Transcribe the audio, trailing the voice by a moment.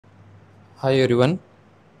Hi everyone,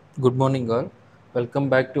 good morning all. Welcome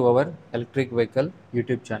back to our electric vehicle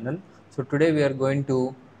YouTube channel. So today we are going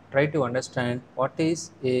to try to understand what is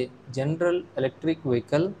a general electric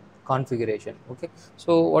vehicle configuration. Okay,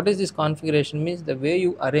 so what is this configuration means the way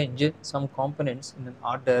you arrange some components in an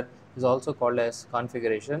order is also called as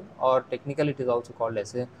configuration, or technically it is also called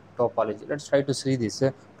as a topology. Let's try to see this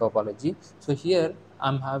topology. So here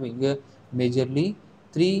I'm having majorly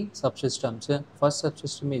three subsystems. First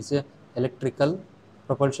subsystem is electrical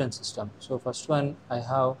propulsion system. So first one I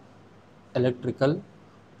have electrical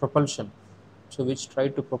propulsion, so which try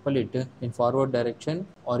to propel it in forward direction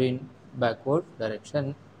or in backward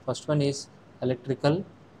direction. First one is electrical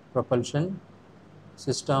propulsion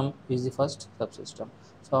system is the first subsystem.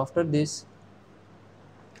 So after this,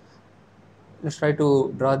 let's try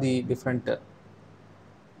to draw the different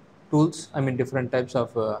tools, I mean different types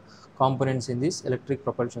of components in this electric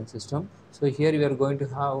propulsion system. So here we are going to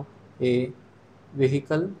have a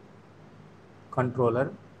vehicle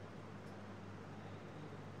controller,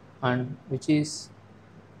 and which is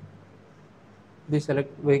this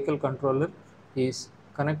vehicle controller is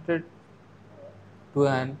connected to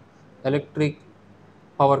an electric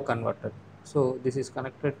power converter. So this is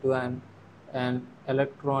connected to an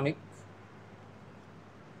electronic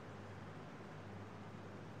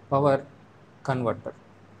power converter.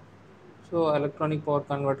 So electronic power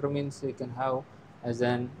converter means you can have as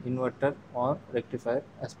an inverter or rectifier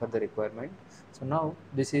as per the requirement. So now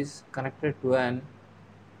this is connected to an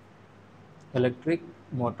electric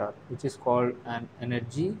motor, which is called an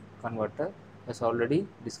energy converter, as already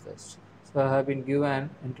discussed. So I have been given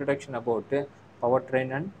an introduction about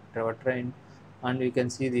powertrain and drivetrain, and we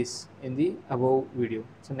can see this in the above video.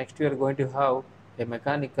 So next we are going to have a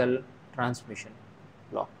mechanical transmission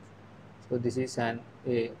block. So this is a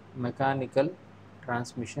mechanical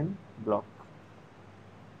transmission block.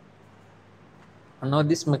 And now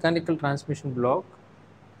this mechanical transmission block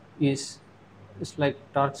is like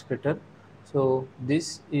torque splitter. So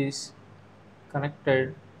this is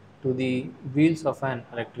connected to the wheels of an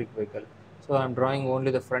electric vehicle. So I am drawing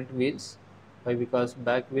only the front wheels. Why? Because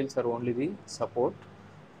back wheels are only the support.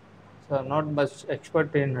 So I'm not much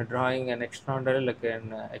expert in drawing an external like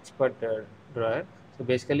an expert drawer. So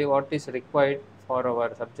basically what is required for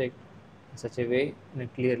our subject in such a way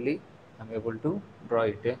clearly I'm able to draw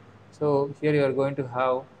it. So here you are going to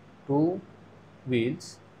have two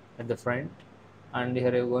wheels at the front, and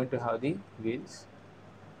here you are going to have the wheels.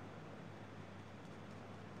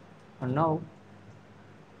 And now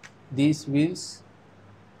these wheels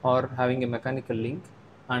are having a mechanical link,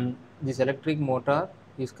 and this electric motor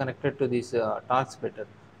is connected to this torque splitter.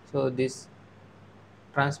 So this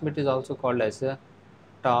transmit is also called as a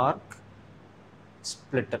torque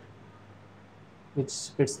splitter, which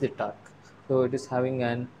splits the torque. So it is having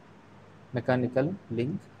an mechanical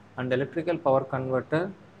link. And electrical power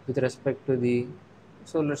converter with respect to the,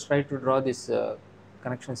 so let's try to draw this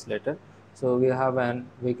connections later. So we have an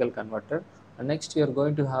vehicle converter, and next you are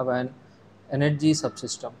going to have an energy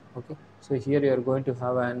subsystem. Okay, so here you are going to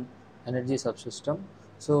have an energy subsystem.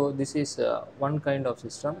 So this is one kind of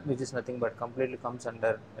system which is nothing but completely comes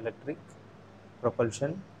under electric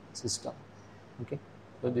propulsion system. Okay,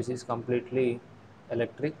 so this is completely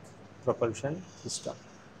electric propulsion system.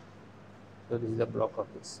 So this is the block of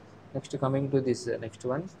this. Next, coming to this next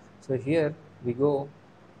one. So here we go,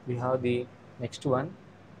 we have the next one.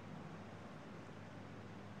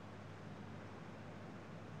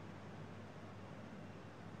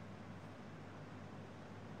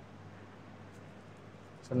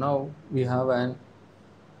 So now we have an,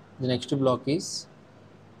 the next block is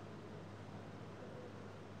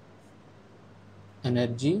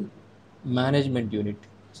energy management unit.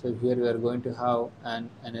 So here we are going to have an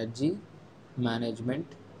energy management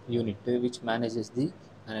unit which manages the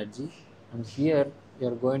energy, and here we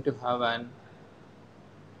are going to have an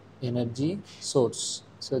energy source.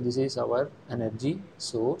 So this is our energy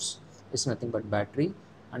source, it's nothing but battery,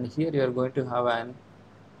 and here you are going to have an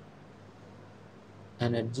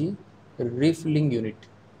energy refilling unit.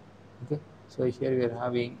 Okay, so here we are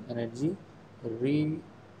having energy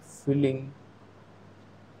refilling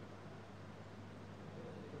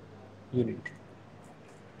unit.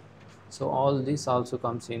 So all this also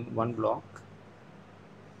comes in one block,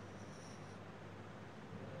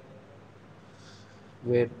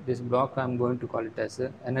 where this block I am going to call it as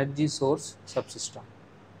a energy source subsystem.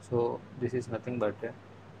 So this is nothing but a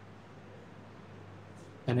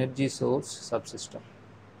energy source subsystem.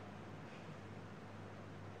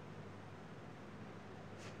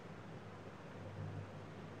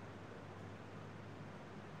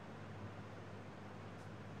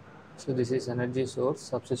 So this is energy source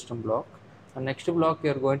subsystem block. And next block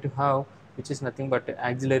you are going to have, which is nothing but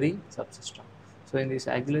auxiliary subsystem. So in this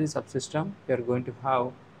auxiliary subsystem you are going to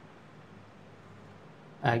have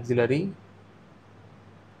auxiliary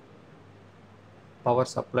power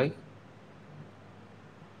supply,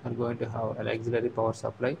 are going to have an auxiliary power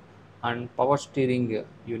supply and power steering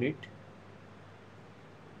unit,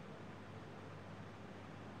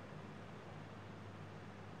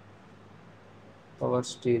 power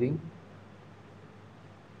steering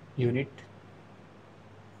unit,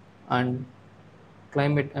 and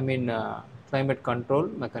climate control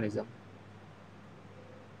mechanism,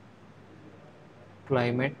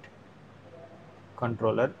 climate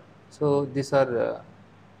controller. So these are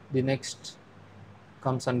the next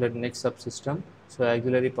comes under the next subsystem. So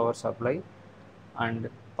auxiliary power supply and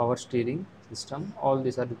power steering system, all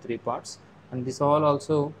these are the three parts, and this all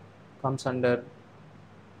also comes under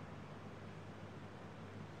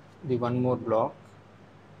the one more block.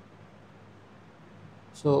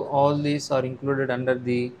 So all these are included under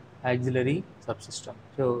the auxiliary subsystem.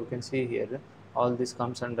 So you can see here all this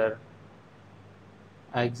comes under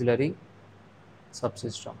auxiliary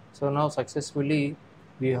subsystem. So now successfully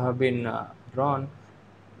we have been drawn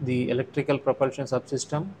the electrical propulsion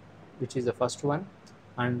subsystem, which is the first one,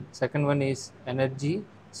 and second one is energy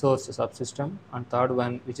source subsystem, and third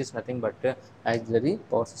one which is nothing but auxiliary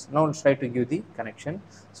power system. Now let's try to give the connection.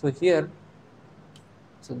 So here,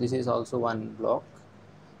 so this is also one block,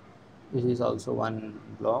 this is also one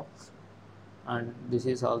block, and this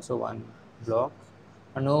is also one block,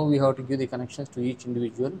 and now we have to give the connections to each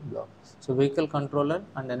individual block. So vehicle controller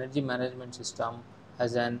and energy management system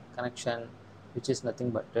has an connection which is nothing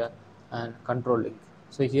but an control link.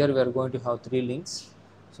 So here we are going to have three links.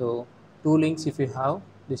 So two links if you have,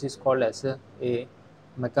 this is called as a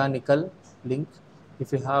mechanical link.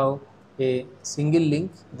 If you have a single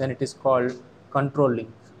link, then it is called control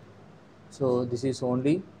link. So this is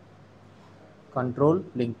only control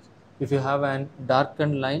link. If you have an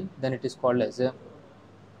darkened line, then it is called as a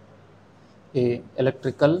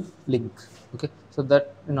electrical link. Okay, so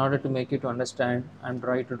that in order to make you to understand, I'm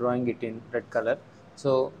drawing it in red color.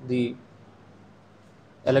 So the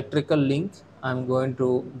electrical link I'm going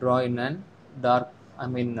to draw in an dark,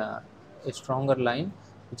 a stronger line,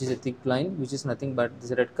 which is a thick line, which is nothing but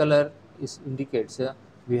this red color is indicates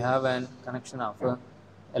we have an connection of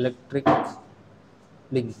electric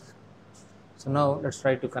link. So now let's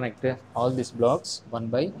try to connect all these blocks one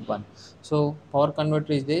by one. So power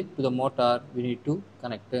converter is there, to the motor we need to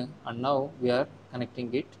connect, and now we are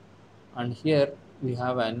connecting it, and here we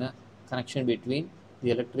have an connection between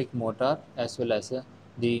the electric motor as well as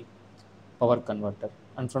the power converter,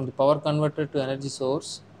 and from the power converter to energy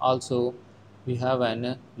source also we have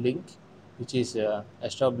an link which is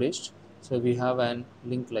established. So we have an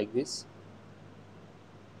link like this.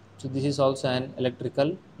 So this is also an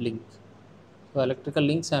electrical link. So electrical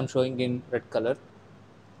links I am showing in red color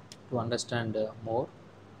to understand more.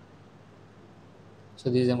 So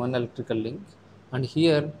this is a one electrical link, and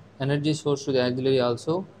here energy source to the auxiliary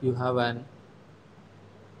also you have an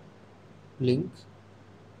link.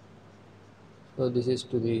 So this is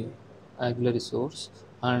to the auxiliary source,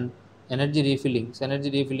 and energy refilling. So energy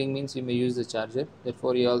refilling means you may use the charger.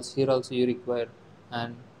 Therefore, here also you require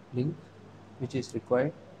an link which is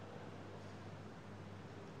required.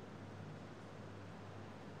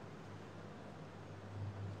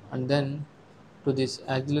 And then to this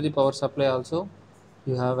auxiliary power supply also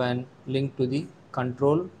you have an link to the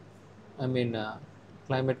control,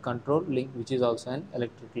 climate control link, which is also an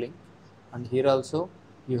electric link, and here also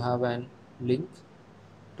you have an link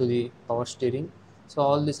to the power steering. So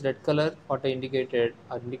all this red color what I indicated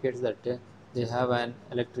indicates that they have an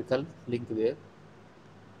electrical link there.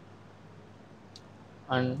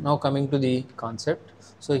 And now coming to the concept,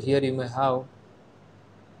 so here you may have,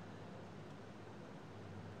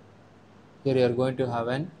 here you are going to have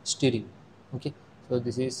an steering. Okay, so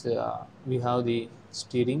this is we have the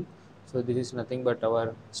steering. So this is nothing but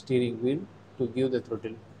our steering wheel to give the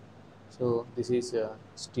throttle. So this is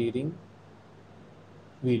steering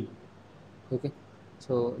wheel. Okay,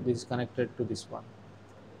 so this is connected to this one.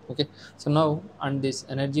 Okay, so now, and this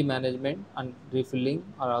energy management and refilling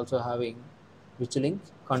are also having which link?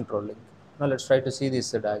 Control link. Now let's try to see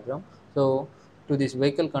this diagram. So to this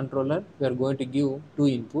vehicle controller we are going to give two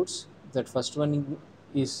inputs. That first one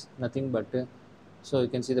is nothing but so you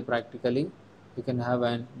can see the practically you can have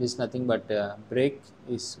an this nothing but brake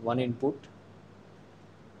is one input,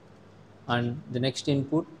 and the next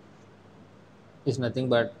input is nothing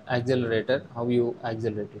but accelerator, how you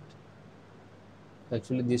accelerate it.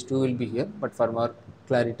 Actually these two will be here, but for more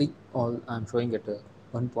clarity all I am showing at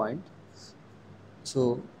one point.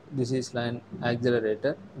 So this is an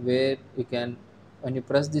accelerator where you can, when you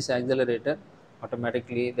press this accelerator,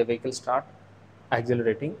 automatically the vehicle start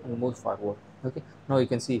accelerating and moves forward. Okay, now you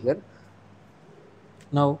can see here.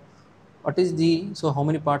 Now what is the, so how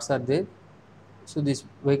many parts are there? So this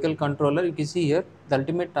vehicle controller, you can see here, the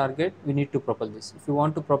ultimate target, we need to propel this. If you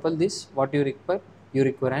want to propel this, what you require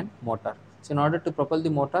an motor. So in order to propel the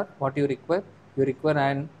motor, what you require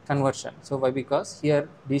an conversion. So why? Because here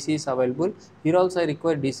DC is available, here also I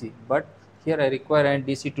require DC, but here I require an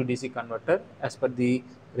DC to DC converter as per the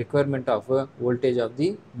requirement of voltage of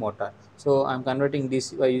the motor. So I am converting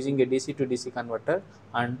DC by using a DC to DC converter,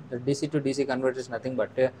 and the DC to DC converter is nothing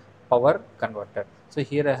but a power converter. So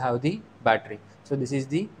here I have the battery. So this is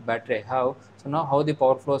the battery I have. So now how the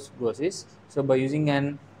power flows goes is, so by using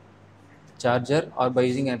an charger or by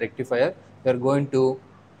using a rectifier, we are going to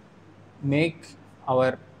make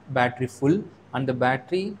our battery full, and the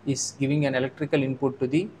battery is giving an electrical input to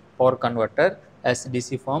the power converter as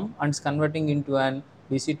DC form, and is converting into an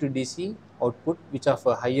DC to DC output which of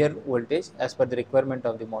a higher voltage as per the requirement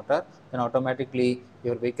of the motor. Then automatically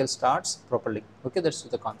your vehicle starts propelling. Okay, that's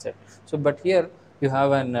the concept. So but here you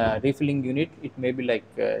have an refilling unit. It may be like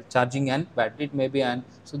charging and battery, it may be an,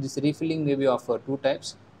 so this refilling may be of two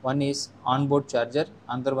types. One is on-board charger,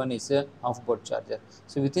 another one is a off-board charger.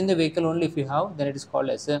 So within the vehicle only if you have, then it is called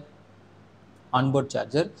as a on-board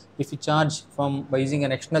charger. If you charge from by using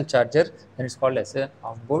an external charger, then it's called as a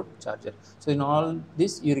off-board charger. So in all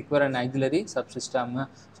this you require an auxiliary subsystem.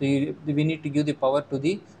 So we need to give the power to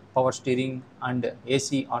the power steering and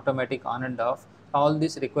AC automatic on and off. All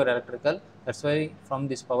this require electrical. That's why from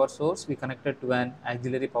this power source we connected to an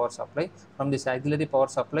auxiliary power supply. From this auxiliary power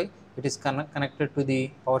supply, it is connected to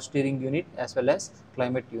the power steering unit as well as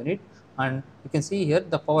climate unit. And you can see here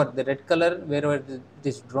the power, the red color wherever it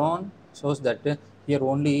is drawn shows that here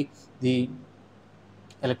only the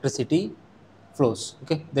electricity flows.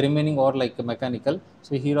 Okay, the remaining are like mechanical.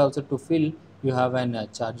 So here also to fill you have an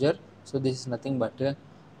charger. So this is nothing but a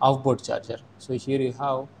off-board charger. So here you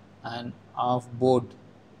have an off-board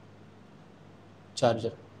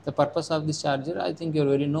charger. The purpose of this charger, I think you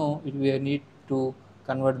already know, it we need to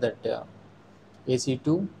convert that AC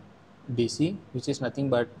to DC, which is nothing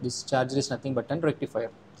but, this charger is nothing but an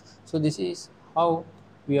rectifier. So this is how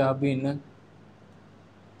we have been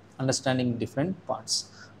understanding different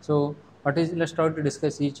parts. So what is, let's try to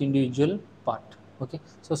discuss each individual part. Okay,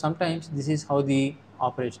 so sometimes this is how the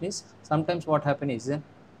operation is. Sometimes what happens is,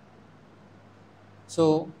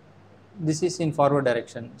 so this is in forward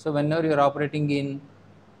direction. So whenever you are operating in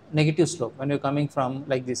negative slope, when you're coming from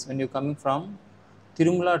like this, when you're coming from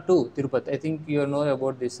Tirumala to Tirupati, I think you know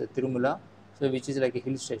about this Tirumala, so which is like a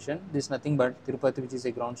hill station. This is nothing but Tirupati, which is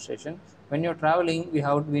a ground station. When you're traveling,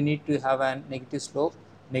 we need to have a negative slope,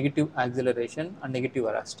 negative acceleration, and negative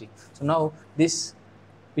velocity. So now this,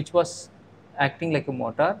 which was acting like a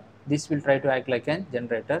motor, this will try to act like a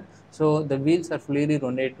generator. So the wheels are freely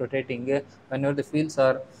rotating. Whenever the wheels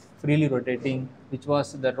are freely rotating, which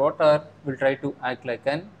was the rotor will try to act like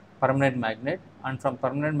an permanent magnet, and from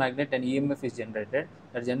permanent magnet an EMF is generated.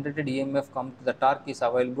 The generated EMF comes to the torque is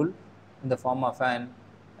available in the form of an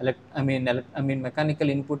mechanical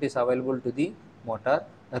input is available to the motor.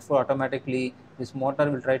 Therefore automatically this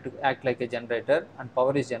motor will try to act like a generator, and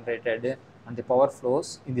power is generated and the power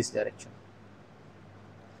flows in this direction.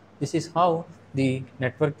 This is how the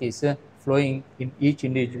network is flowing in each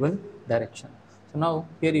individual direction. So now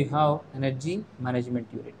here you have energy management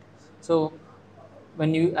unit. So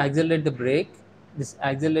when you accelerate the brake, this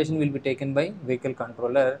acceleration will be taken by vehicle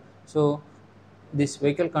controller. So this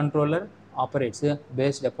vehicle controller operates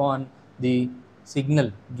based upon the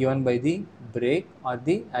signal given by the brake or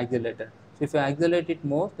the accelerator. So if you accelerate it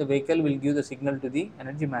more, the vehicle will give the signal to the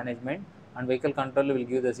energy management, and vehicle controller will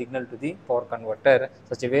give the signal to the power converter,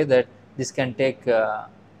 such a way that this can take the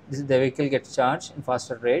vehicle gets charged in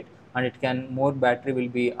faster rate, and it can, more battery will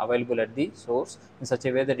be available at the source in such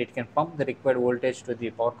a way that it can pump the required voltage to the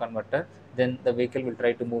power converter. Then the vehicle will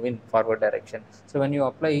try to move in forward direction. So when you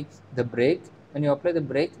apply the brake,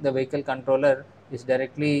 the vehicle controller is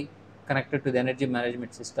directly connected to the energy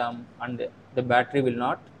management system, and the battery will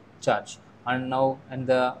not charge. And now,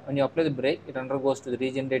 when you apply the brake, it undergoes to the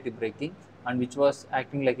regenerative braking, and which was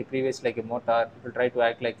acting like a previous like a motor, it will try to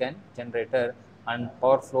act like a generator, and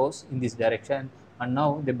power flows in this direction. And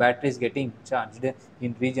now the battery is getting charged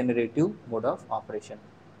in regenerative mode of operation.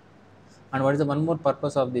 And what is the one more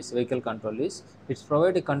purpose of this vehicle control is, it's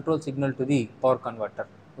provide a control signal to the power converter.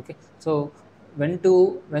 Okay, so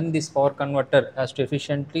when this power converter has to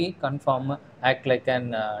efficiently conform, act like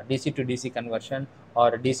an DC to DC conversion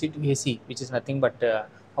or DC to AC, which is nothing but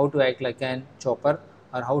how to act like an chopper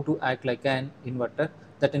or how to act like an inverter,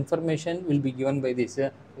 that information will be given by this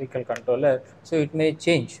vehicle controller. So it may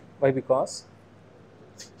change. Why? Because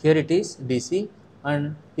here it is DC,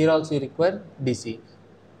 and here also you require DC.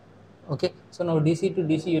 Okay, so now DC to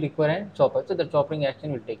DC you require an chopper, so the chopping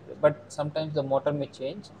action will take place. But sometimes the motor may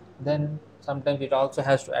change, then sometimes it also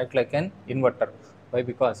has to act like an inverter. Why?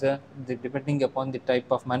 Because depending upon the type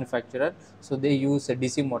of manufacturer, so they use a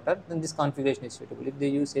DC motor, then this configuration is suitable. If they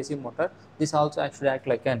use AC motor, this also actually act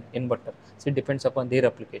like an inverter. So it depends upon their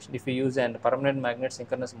application. If you use a permanent magnet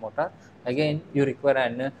synchronous motor, again you require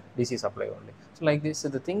an DC supply only. So like this, so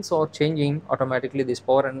the things are changing automatically. This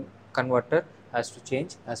power and converter has to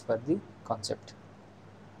change as per the concept.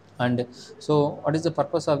 And so what is the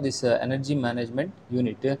purpose of this energy management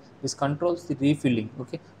unit? This controls the refilling.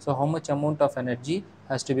 Okay, so how much amount of energy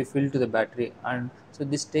has to be filled to the battery, and so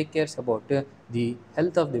this take cares about the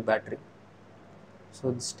health of the battery.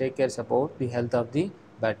 So this take cares about the health of the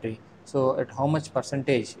battery. So at how much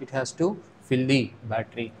percentage it has to fill the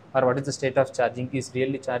battery, or what is the state of charging, is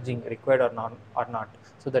really charging required or not.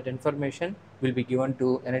 So that information will be given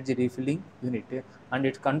to energy refilling unit, and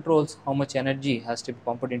it controls how much energy has to be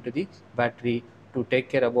pumped into the battery to take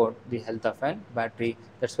care about the health of an battery.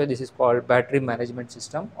 That's why this is called battery management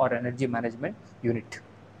system or energy management unit.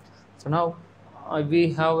 So now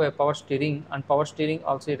we have a power steering, and power steering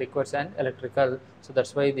also requires an electrical. So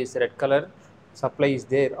that's why this red color supply is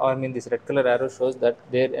there, or I mean this red color arrow shows that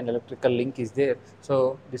there an electrical link is there.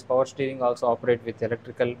 So this power steering also operate with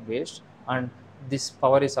electrical based, and this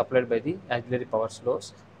power is supplied by the auxiliary power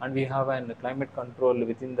source. And we have an climate control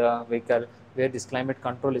within the vehicle, where this climate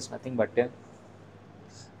control is nothing but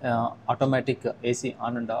automatic AC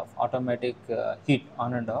on and off, automatic heat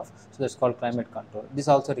on and off. So that's called climate control. This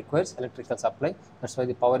also requires electrical supply. That's why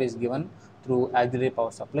the power is given through auxiliary power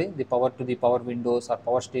supply. The power to the power windows or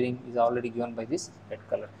power steering is already given by this red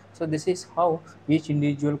color. So this is how each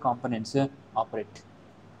individual components operate.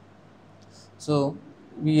 So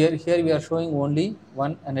here we are showing only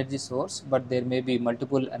one energy source, but there may be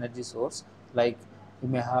multiple energy source. Like you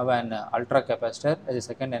may have an ultra capacitor as a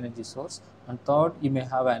second energy source, and third you may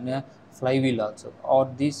have an flywheel also,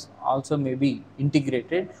 or this also may be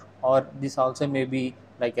integrated, or this also may be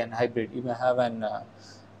like an hybrid. You may have an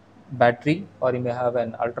battery, or you may have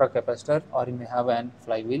an ultra capacitor, or you may have an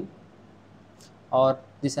flywheel, or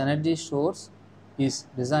this energy source is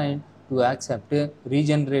designed to accept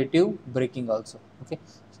regenerative braking also. Okay,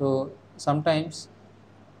 so sometimes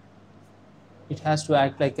it has to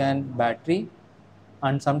act like an battery,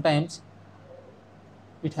 and sometimes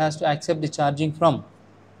it has to accept the charging from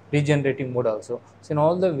regenerating mode also. So in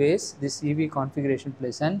all the ways, this EV configuration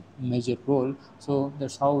plays an major role. So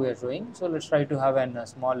that's how we are showing. So let's try to have a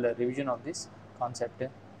small revision of this concept.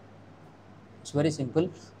 It's very simple.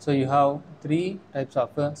 So you have three types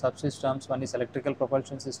of subsystems. One is electrical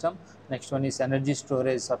propulsion system, next one is energy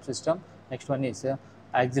storage subsystem, next one is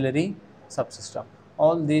auxiliary subsystem.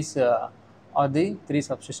 All these are the three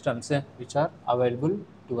subsystems which are available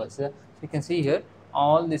to us. So you can see here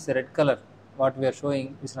all this red color what we are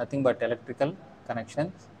showing is nothing but electrical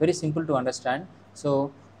connection. Very simple to understand.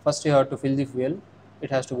 So first you have to fill the fuel. It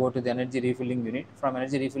has to go to the energy refilling unit. From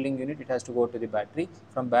energy refilling unit, it has to go to the battery.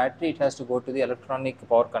 From battery, it has to go to the electronic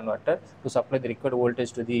power converter to supply the required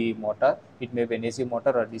voltage to the motor. It may be an AC motor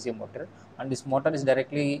or DC motor, and this motor is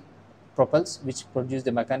directly propels, which produce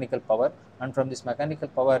the mechanical power, and from this mechanical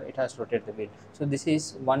power it has to rotate the wheel. So this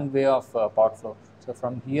is one way of power flow. So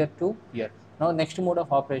from here to here. Now next mode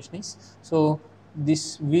of operation is, so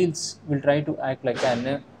these wheels will try to act like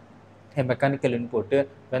a mechanical input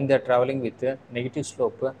when they are traveling with negative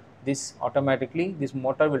slope. This automatically, this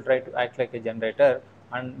motor will try to act like a generator,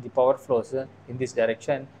 and the power flows in this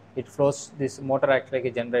direction. It flows, this motor acts like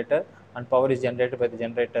a generator, and power is generated by the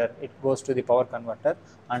generator. It goes to the power converter,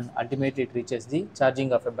 and ultimately it reaches the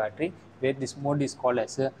charging of a battery, where this mode is called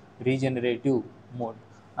as a regenerative mode.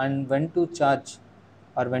 And when to charge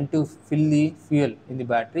or when to fill the fuel in the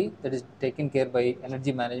battery, that is taken care by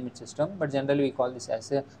energy management system, but generally we call this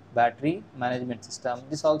as a battery management system.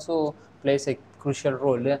 This also plays a crucial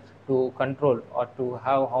role to control or to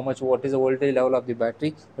have how much, what is the voltage level of the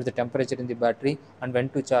battery, what is the temperature in the battery, and when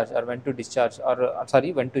to charge or when to discharge, or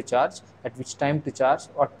sorry, when to charge, at which time to charge,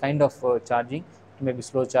 what kind of charging, it may be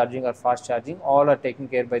slow charging or fast charging. All are taken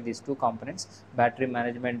care by these two components, battery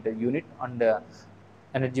management unit and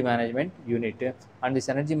energy management unit. And this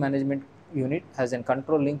energy management unit has a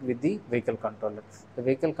control link with the vehicle controller. The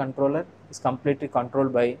vehicle controller is completely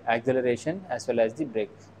controlled by acceleration as well as the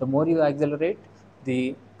brake. The more you accelerate,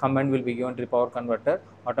 the command will be given to the power converter.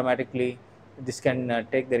 Automatically this can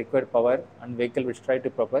take the required power, and vehicle will try to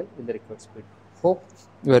propel with the required speed. hope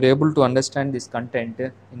you are able to understand this content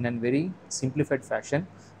in a very simplified fashion.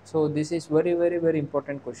 So this is very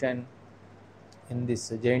important question in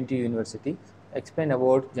this JNT University. Explain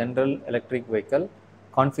about general electric vehicle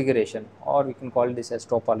configuration, or we can call this as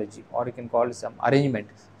topology, or we can call it some arrangement.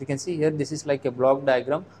 You can see here this is like a block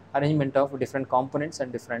diagram arrangement of different components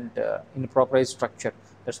and different in proper structure.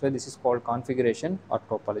 That's why this is called configuration or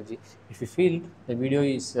topology. If you feel the video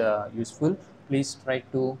is useful, please try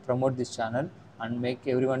to promote this channel and make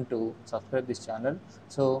everyone to subscribe this channel.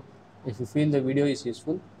 So if you feel the video is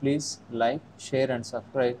useful, please like, share and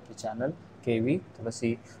subscribe the channel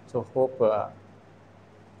KVThulasi. So hope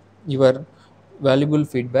your valuable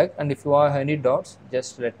feedback, and if you have any doubts,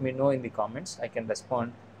 just let me know in the comments. I can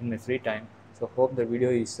respond in my free time. So hope the video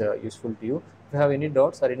is useful to you. If you have any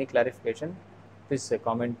doubts or any clarification, please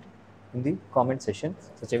comment in the comment section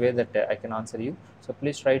such a way that I can answer you. So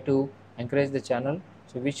please try to encourage the channel,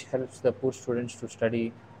 so which helps the poor students to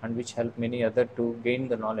study and which help many other to gain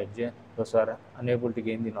the knowledge, those are unable to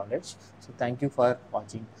gain the knowledge. So thank you for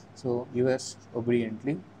watching. So yours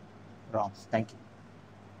obediently, Ram. Thank you.